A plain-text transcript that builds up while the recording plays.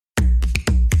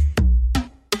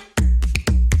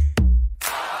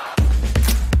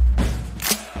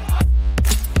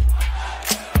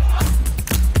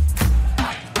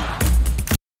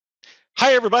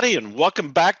Hi, everybody, and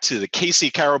welcome back to the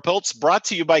KC Chiropulse, brought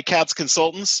to you by CATS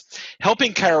Consultants,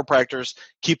 helping chiropractors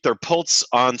keep their pulse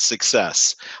on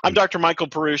success. I'm Dr. Michael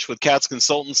Perush with CATS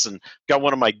Consultants, and got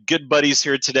one of my good buddies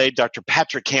here today, Dr.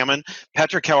 Patrick Hammond.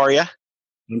 Patrick, how are you?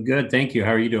 I'm good, thank you.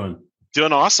 How are you doing?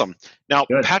 Doing awesome. Now,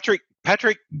 Good.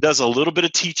 Patrick does a little bit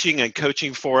of teaching and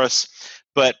coaching for us,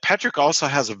 but Patrick also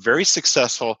has a very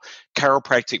successful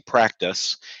chiropractic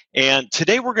practice. And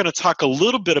today we're going to talk a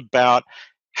little bit about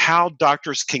how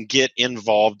doctors can get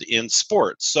involved in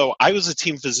sports. So I was a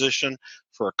team physician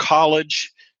for a college,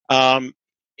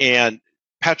 and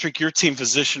Patrick, you're team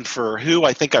physician for who?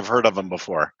 I think I've heard of them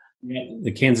before. Yeah,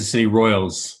 the Kansas City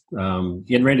Royals.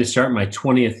 Getting ready to start my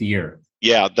 20th year.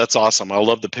 Yeah, that's awesome. I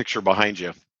love the picture behind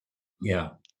you. Yeah.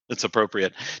 It's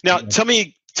appropriate. Now,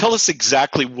 tell us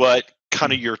exactly what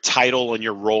kind of your title and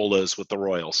your role is with the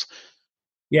Royals.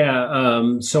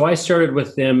 Yeah. So I started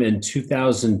with them in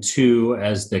 2002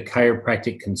 as the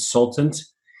chiropractic consultant.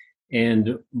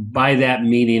 And by that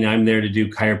meaning, I'm there to do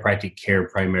chiropractic care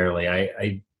primarily.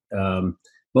 I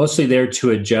mostly there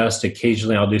to adjust.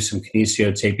 Occasionally, I'll do some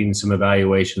kinesiotaping, some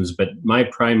evaluations, but my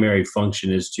primary function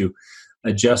is to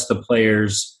adjust the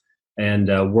players and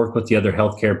work with the other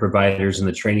healthcare providers and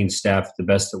the training staff the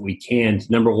best that we can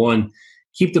to, number one,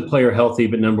 keep the player healthy,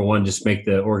 but number one, just make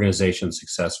the organization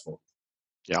successful.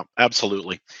 Yeah,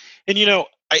 absolutely. And,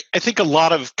 I think a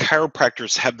lot of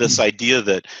chiropractors have this idea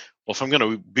that, well, if I'm going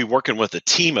to be working with a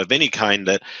team of any kind,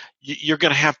 that you're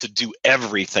going to have to do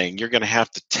everything. You're going to have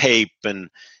to tape and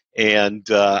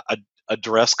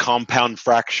address compound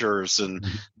fractures and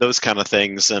those kind of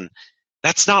things. And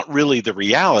that's not really the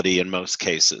reality in most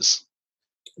cases.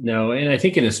 No, and I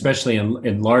think especially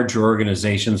in larger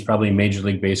organizations, probably Major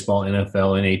League Baseball,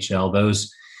 NFL, NHL,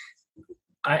 those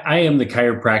I am the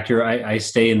chiropractor. I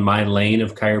stay in my lane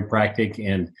of chiropractic,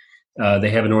 and they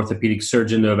have an orthopedic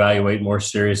surgeon to evaluate more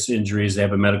serious injuries. They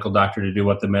have a medical doctor to do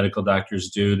what the medical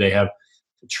doctors do. They have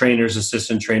trainers,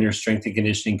 assistant trainers, strength and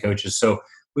conditioning coaches. So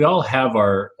we all have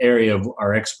our area of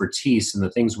our expertise and the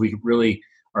things we really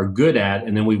are good at,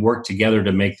 and then we work together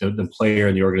to make the player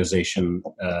and the organization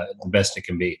the best it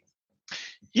can be.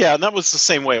 Yeah, and that was the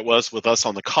same way it was with us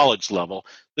on the college level.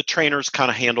 The trainers kind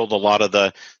of handled a lot of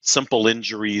the simple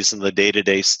injuries and the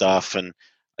day-to-day stuff. And,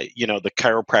 the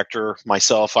chiropractor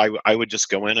myself, I would just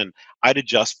go in and I'd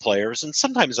adjust players. And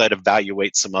sometimes I'd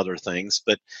evaluate some other things.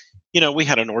 But, we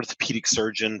had an orthopedic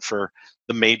surgeon for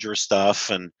the major stuff.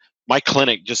 And my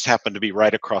clinic just happened to be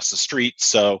right across the street.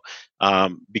 So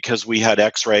because we had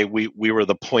x-ray, we were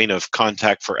the point of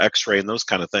contact for x-ray and those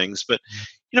kind of things. But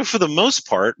for the most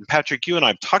part, and Patrick, you and I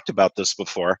have talked about this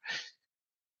before,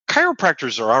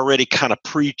 chiropractors are already kind of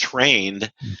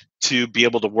pre-trained to be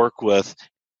able to work with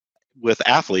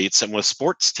athletes and with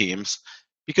sports teams,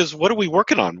 because what are we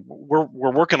working on?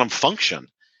 We're working on function,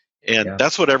 and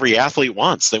that's what every athlete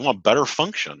wants. They want better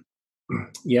function.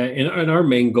 Yeah, and our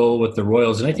main goal with the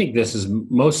Royals, and I think this is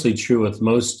mostly true with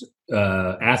most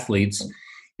athletes,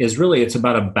 is really it's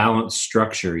about a balanced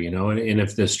structure, and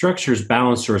if the structure is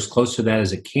balanced or as close to that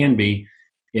as it can be,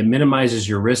 it minimizes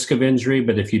your risk of injury.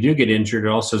 But if you do get injured, it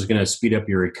also is going to speed up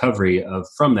your recovery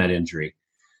from that injury.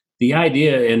 The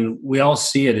idea, and we all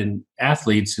see it in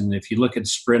athletes, and if you look at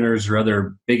sprinters or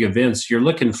other big events, you're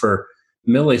looking for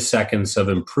milliseconds of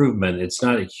improvement. It's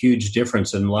not a huge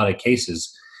difference in a lot of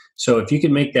cases. So if you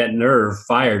can make that nerve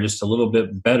fire just a little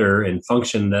bit better and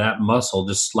function that muscle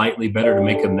just slightly better to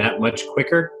make them that much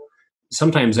quicker,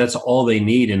 sometimes that's all they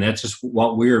need. And that's just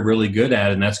what we're really good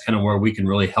at. And that's kind of where we can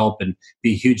really help and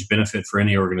be a huge benefit for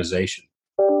any organization.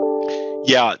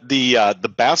 Yeah,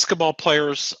 the basketball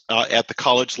players at the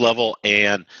college level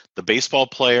and the baseball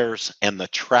players and the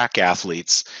track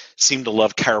athletes seem to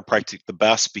love chiropractic the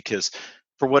best because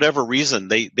for whatever reason,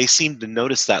 they seem to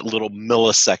notice that little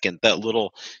millisecond, that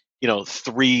little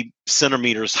 3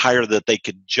 centimeters higher that they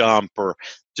could jump, or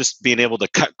just being able to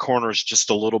cut corners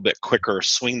just a little bit quicker,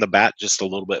 swing the bat just a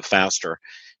little bit faster.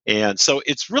 And so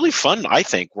it's really fun, I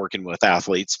think, working with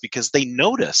athletes because they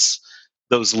notice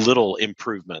those little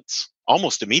improvements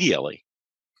almost immediately.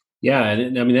 Yeah,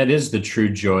 and I mean, that is the true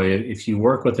joy. If you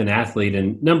work with an athlete,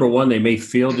 and number one, they may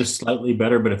feel just slightly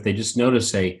better, but if they just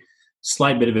notice a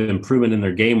slight bit of improvement in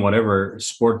their game, whatever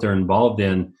sport they're involved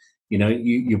in,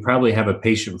 you probably have a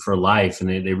patient for life, and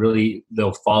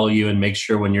they'll follow you and make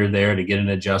sure when you're there to get an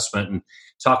adjustment and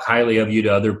talk highly of you to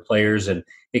other players. And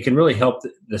it can really help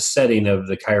the setting of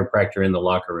the chiropractor in the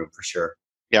locker room for sure.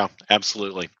 Yeah,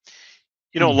 absolutely.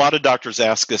 A lot of doctors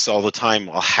ask us all the time,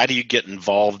 well, how do you get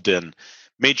involved in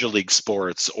major league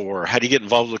sports, or how do you get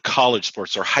involved with college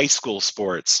sports or high school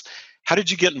sports? How did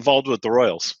you get involved with the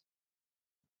Royals?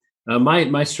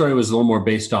 My story was a little more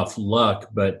based off luck,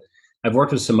 but I've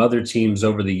worked with some other teams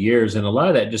over the years, and a lot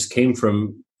of that just came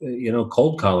from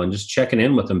cold calling, just checking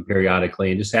in with them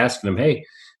periodically, and just asking them, "Hey,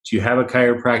 do you have a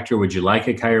chiropractor? Would you like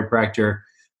a chiropractor?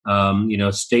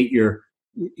 State your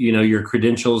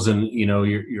credentials and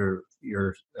your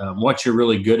what you're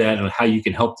really good at and how you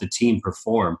can help the team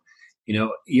perform."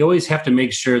 You always have to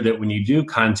make sure that when you do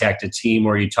contact a team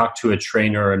or you talk to a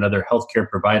trainer or another healthcare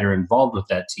provider involved with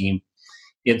that team,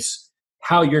 it's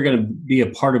how you're going to be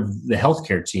a part of the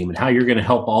healthcare team and how you're going to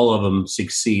help all of them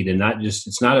succeed. And not just,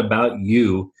 it's not about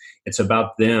you, it's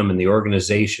about them and the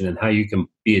organization and how you can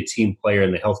be a team player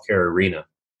in the healthcare arena.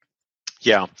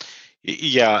 Yeah.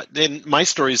 Yeah. And my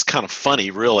story is kind of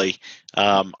funny, really.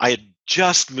 I had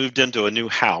just moved into a new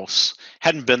house,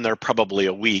 hadn't been there probably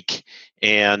a week,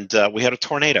 and we had a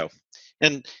tornado.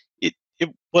 And it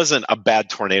wasn't a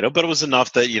bad tornado, but it was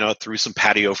enough that, it threw some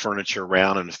patio furniture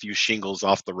around and a few shingles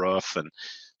off the roof. And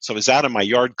so I was out in my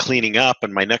yard cleaning up,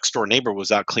 and my next door neighbor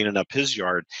was out cleaning up his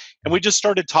yard. And we just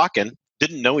started talking,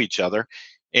 didn't know each other.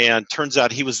 And turns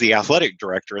out he was the athletic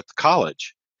director at the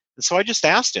college. And so I just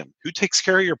asked him, "Who takes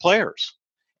care of your players?"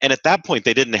 And at that point,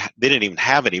 they didn't even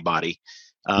have anybody.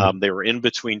 They were in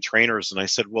between trainers, and I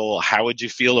said, "Well, how would you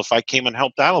feel if I came and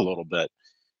helped out a little bit?"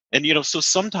 And so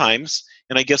sometimes,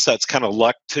 and I guess that's kind of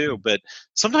luck too, but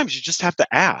sometimes you just have to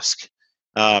ask.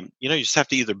 You just have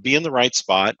to either be in the right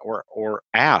spot or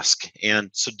ask. And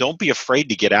so don't be afraid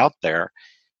to get out there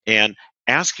and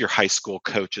ask your high school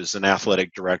coaches and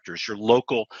athletic directors, your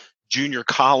local junior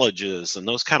colleges, and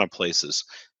those kind of places.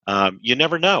 You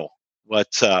never know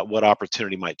what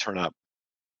opportunity might turn up.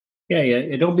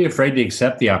 Yeah. Don't be afraid to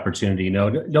accept the opportunity.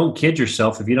 Don't kid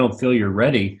yourself. If you don't feel you're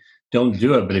ready, don't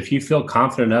do it. But if you feel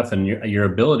confident enough in your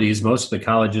abilities, most of the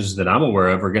colleges that I'm aware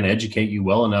of are going to educate you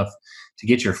well enough to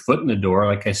get your foot in the door.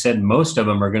 Like I said, most of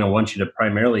them are going to want you to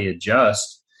primarily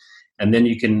adjust. And then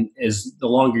as the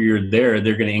longer you're there,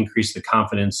 they're going to increase the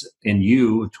confidence in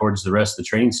you towards the rest of the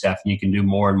training staff. And you can do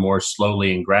more and more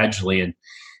slowly and gradually. And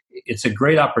it's a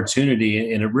great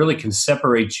opportunity, and it really can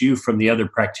separate you from the other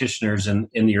practitioners in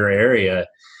your area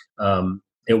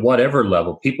at whatever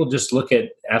level. People just look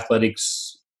at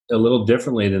athletics a little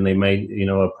differently than they may,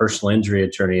 a personal injury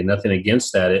attorney, and nothing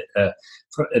against that,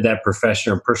 that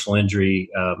profession or personal injury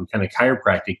kind of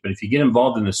chiropractic. But if you get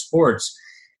involved in the sports,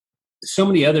 so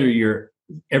many other your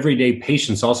everyday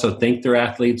patients also think they're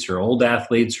athletes or old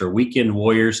athletes or weekend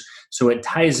warriors. So it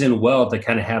ties in well to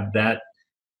kind of have that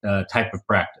type of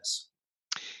practice.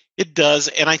 It does,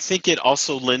 and I think it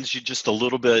also lends you just a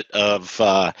little bit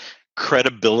of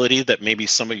credibility that maybe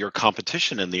some of your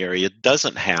competition in the area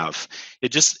doesn't have. It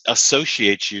just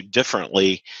associates you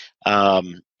differently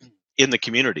in the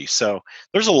community. So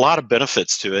there's a lot of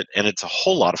benefits to it, and it's a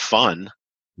whole lot of fun.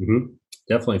 Mm-hmm.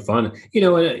 Definitely fun.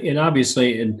 And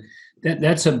obviously, and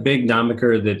that's a big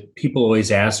moniker that people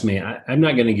always ask me. I'm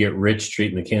not going to get rich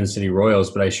treating the Kansas City Royals,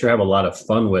 but I sure have a lot of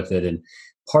fun with it. And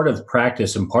part of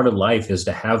practice and part of life is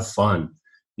to have fun.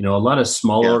 A lot of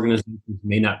smaller organizations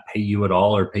may not pay you at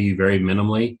all or pay you very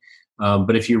minimally.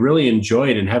 But if you really enjoy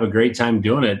it and have a great time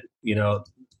doing it,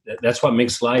 that's what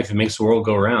makes life and makes the world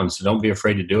go around. So don't be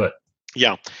afraid to do it.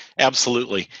 Yeah,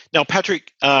 absolutely. Now,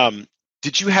 Patrick,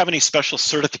 did you have any special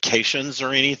certifications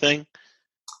or anything?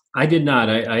 I did not.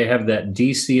 I have that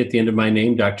DC at the end of my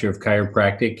name, Doctor of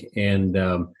Chiropractic, and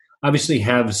obviously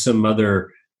have some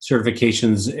other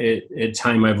certifications. At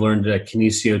time I've learned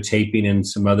kinesiotaping and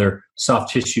some other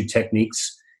soft tissue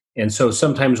techniques. And so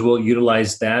sometimes we'll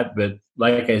utilize that. But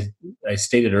like I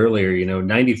stated earlier,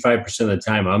 95% of the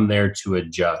time I'm there to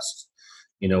adjust,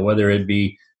 whether it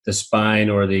be the spine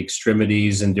or the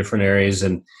extremities in different areas.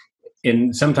 And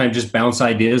sometimes just bounce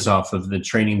ideas off of the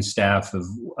training staff of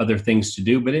other things to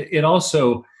do. But it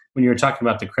also, when you're talking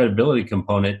about the credibility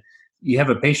component, you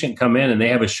have a patient come in and they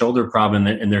have a shoulder problem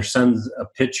and their son's a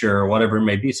pitcher or whatever it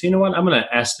may be. So you know what? I'm going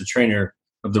to ask the trainer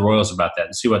of the Royals about that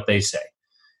and see what they say.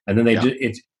 And then do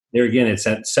it. There again, it's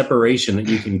that separation that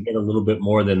you can get a little bit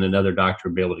more than another doctor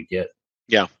would be able to get.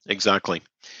 Yeah, exactly.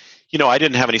 I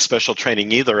didn't have any special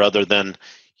training either, other than,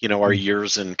 our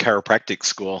years in chiropractic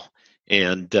school.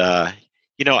 And, I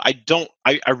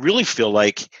really feel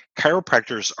like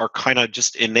chiropractors are kind of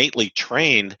just innately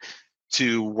trained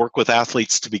to work with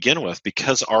athletes to begin with,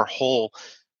 because our whole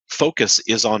focus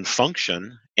is on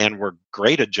function and we're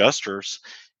great adjusters.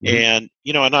 Mm-hmm. And,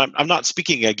 and I'm not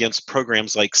speaking against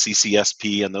programs like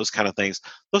CCSP and those kind of things.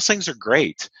 Those things are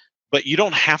great, but you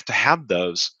don't have to have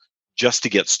those just to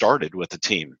get started with a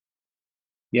team.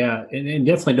 Yeah, and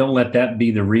definitely don't let that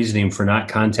be the reasoning for not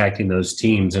contacting those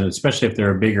teams, and especially if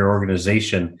they're a bigger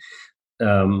organization.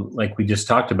 like we just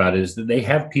talked about, is that they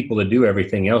have people to do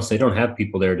everything else. They don't have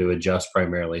people there to adjust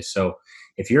primarily. So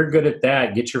if you're good at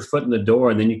that, get your foot in the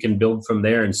door, and then you can build from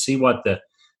there and see what the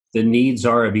needs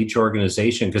are of each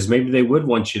organization. Because maybe they would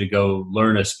want you to go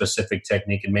learn a specific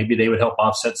technique, and maybe they would help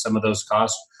offset some of those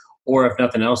costs. Or if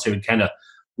nothing else, they would kind of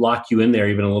lock you in there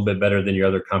even a little bit better than your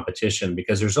other competition,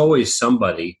 because there's always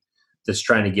somebody that's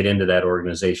trying to get into that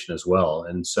organization as well.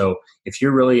 And so if you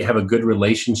really have a good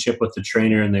relationship with the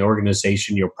trainer and the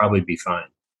organization, you'll probably be fine.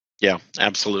 Yeah,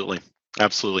 absolutely.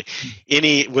 Absolutely.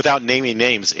 Any, without naming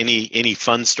names, any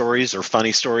fun stories or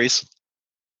funny stories?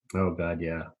 Oh God,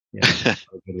 yeah. Yeah.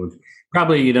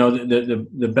 Probably,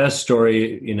 the best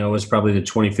story, was probably the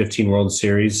 2015 World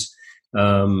Series.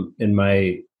 In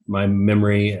my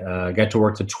memory, I got to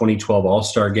work the 2012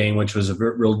 All-Star game, which was a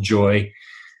real joy.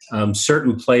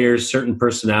 Certain players, certain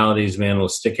personalities, man, will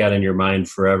stick out in your mind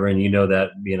forever. And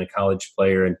that being a college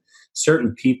player, and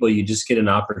certain people you just get an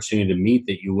opportunity to meet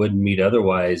that you wouldn't meet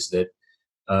otherwise, that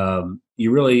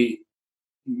you really,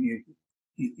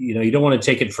 you don't want to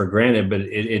take it for granted, but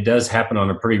it does happen on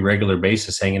a pretty regular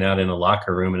basis, hanging out in a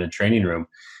locker room, in a training room.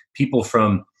 People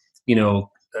from,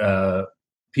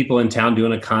 people in town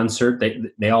doing a concert,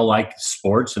 they all like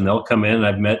sports, and they'll come in.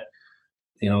 I've met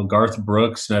Garth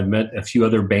Brooks, and I've met a few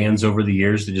other bands over the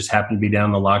years that just happen to be down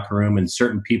in the locker room, and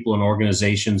certain people and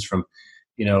organizations from,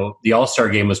 the All-Star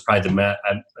game was probably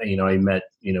I met,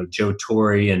 Joe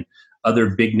Torre and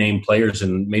other big name players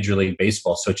in Major League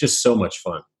Baseball. So it's just so much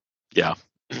fun. Yeah,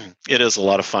 it is a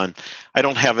lot of fun. I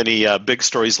don't have any big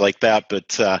stories like that,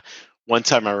 but one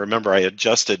time I remember I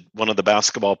adjusted one of the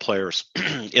basketball players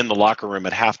in the locker room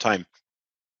at halftime,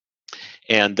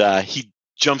 and he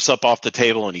jumps up off the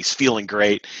table and he's feeling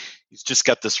great. He's just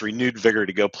got this renewed vigor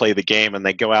to go play the game, and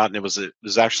they go out, and it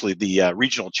was actually the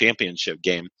regional championship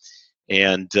game,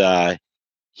 and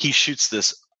he shoots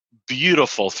this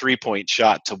beautiful 3-point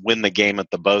shot to win the game at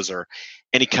the buzzer,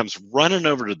 and he comes running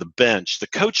over to the bench. The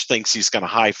coach thinks he's going to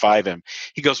high five him.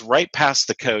 He goes right past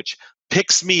the coach,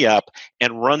 picks me up,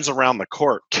 and runs around the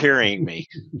court carrying me.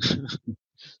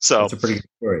 So that's a pretty good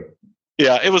story.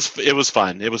 Yeah, it was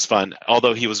fun. It was fun,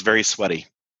 although he was very sweaty.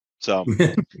 So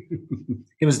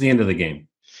it was the end of the game.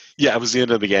 Yeah, it was the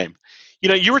end of the game.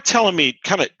 You were telling me,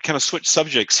 kind of switch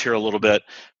subjects here a little bit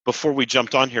before we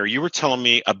jumped on here. You were telling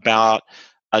me about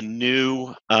a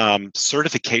new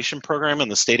certification program in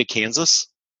the state of Kansas.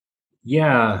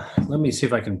 Yeah, let me see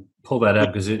if I can pull that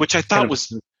up, which I thought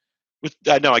was.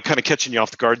 I know I kind of catching you off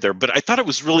the guard there, but I thought it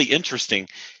was really interesting.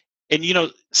 And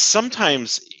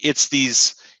sometimes it's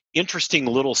these interesting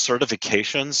little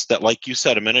certifications that, like you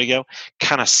said a minute ago,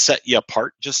 kind of set you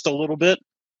apart just a little bit.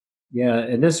 Yeah,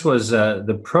 and this was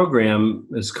the program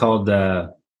is called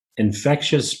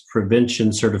Infectious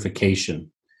Prevention Certification.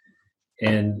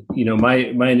 And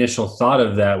my initial thought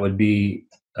of that would be,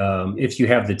 if you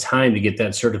have the time to get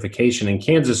that certification, and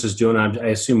Kansas is doing it, I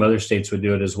assume other states would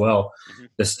do it as well. Mm-hmm.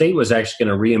 The state was actually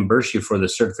going to reimburse you for the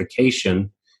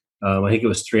certification. I think it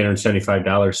was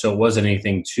 $375, so it wasn't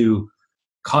anything too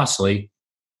costly.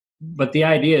 But the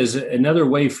idea is another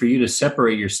way for you to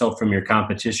separate yourself from your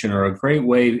competition, or a great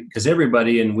way, because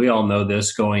everybody, and we all know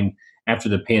this, going after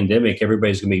the pandemic,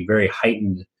 everybody's going to be very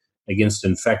heightened against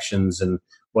infections and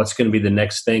what's going to be the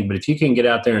next thing. But if you can get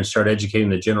out there and start educating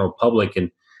the general public, and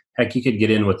heck, you could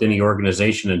get in with any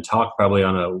organization and talk probably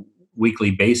on a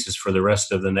weekly basis for the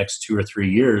rest of the next 2 or 3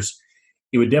 years,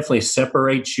 it would definitely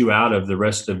separate you out of the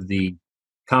rest of the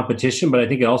competition. But I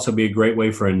think it'd also be a great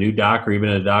way for a new doc, or even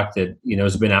a doc that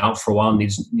has been out for a while,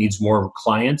 needs more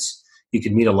clients. You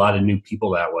could meet a lot of new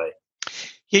people that way.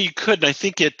 Yeah, you could. And I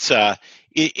think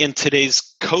in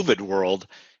today's COVID world,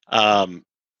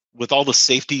 with all the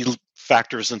safety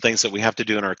factors and things that we have to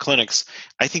do in our clinics,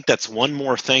 I think that's one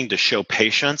more thing to show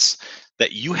patients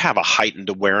that you have a heightened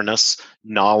awareness,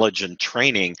 knowledge, and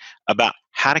training about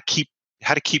how to keep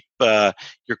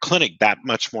your clinic that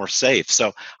much more safe.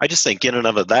 So I just think in and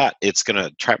of that, it's going to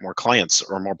attract more clients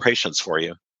or more patients for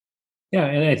you. Yeah,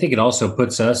 and I think it also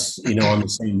puts us, on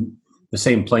the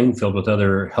same playing field with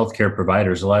other healthcare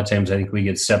providers. A lot of times I think we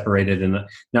get separated and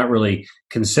not really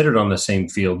considered on the same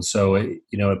field. So, it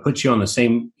puts you on the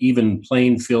same even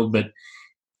playing field, but,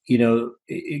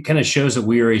 it kind of shows that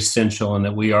we are essential and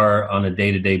that we are on a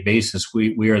day-to-day basis.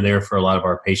 We are there for a lot of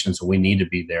our patients, and we need to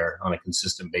be there on a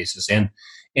consistent basis and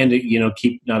to,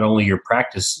 keep not only your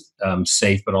practice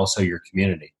safe, but also your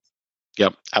community.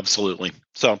 Yep, absolutely.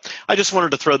 So I just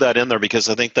wanted to throw that in there because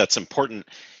I think that's important.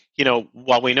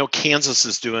 While we know Kansas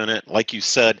is doing it, like you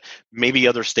said, maybe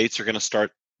other states are going to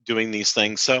start doing these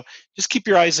things. So just keep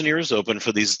your eyes and ears open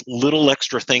for these little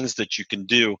extra things that you can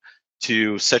do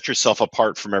to set yourself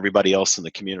apart from everybody else in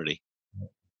the community.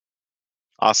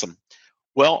 Awesome.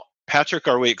 Well, Patrick,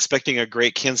 are we expecting a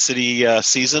great Kansas City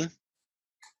season?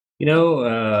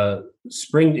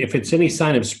 Spring. If it's any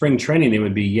sign of spring training, it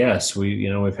would be yes.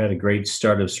 We've had a great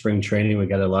start of spring training. We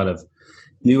got a lot of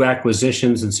new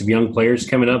acquisitions and some young players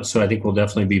coming up, so I think we'll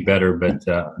definitely be better. But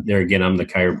there again, I'm the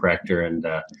chiropractor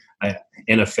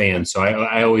and a fan, so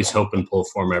I always hope and pull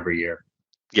for them every year.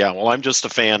 Yeah, well, I'm just a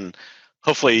fan.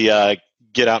 Hopefully,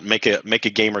 get out and make a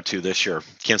game or two this year.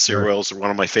 Kansas City Royals are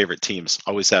one of my favorite teams,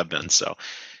 always have been. So,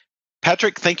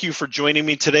 Patrick, thank you for joining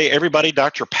me today. Everybody,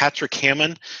 Dr. Patrick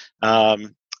Hammond.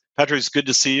 Patrick, it's good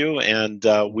to see you, and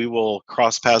we will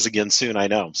cross paths again soon, I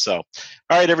know. So,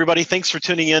 all right, everybody, thanks for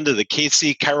tuning in to the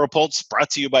KC ChiroPulse, brought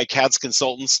to you by CATS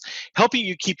Consultants, helping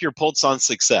you keep your pulse on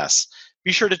success.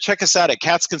 Be sure to check us out at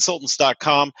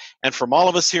catsconsultants.com, and from all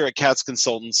of us here at CATS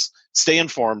Consultants, stay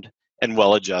informed and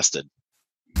well-adjusted.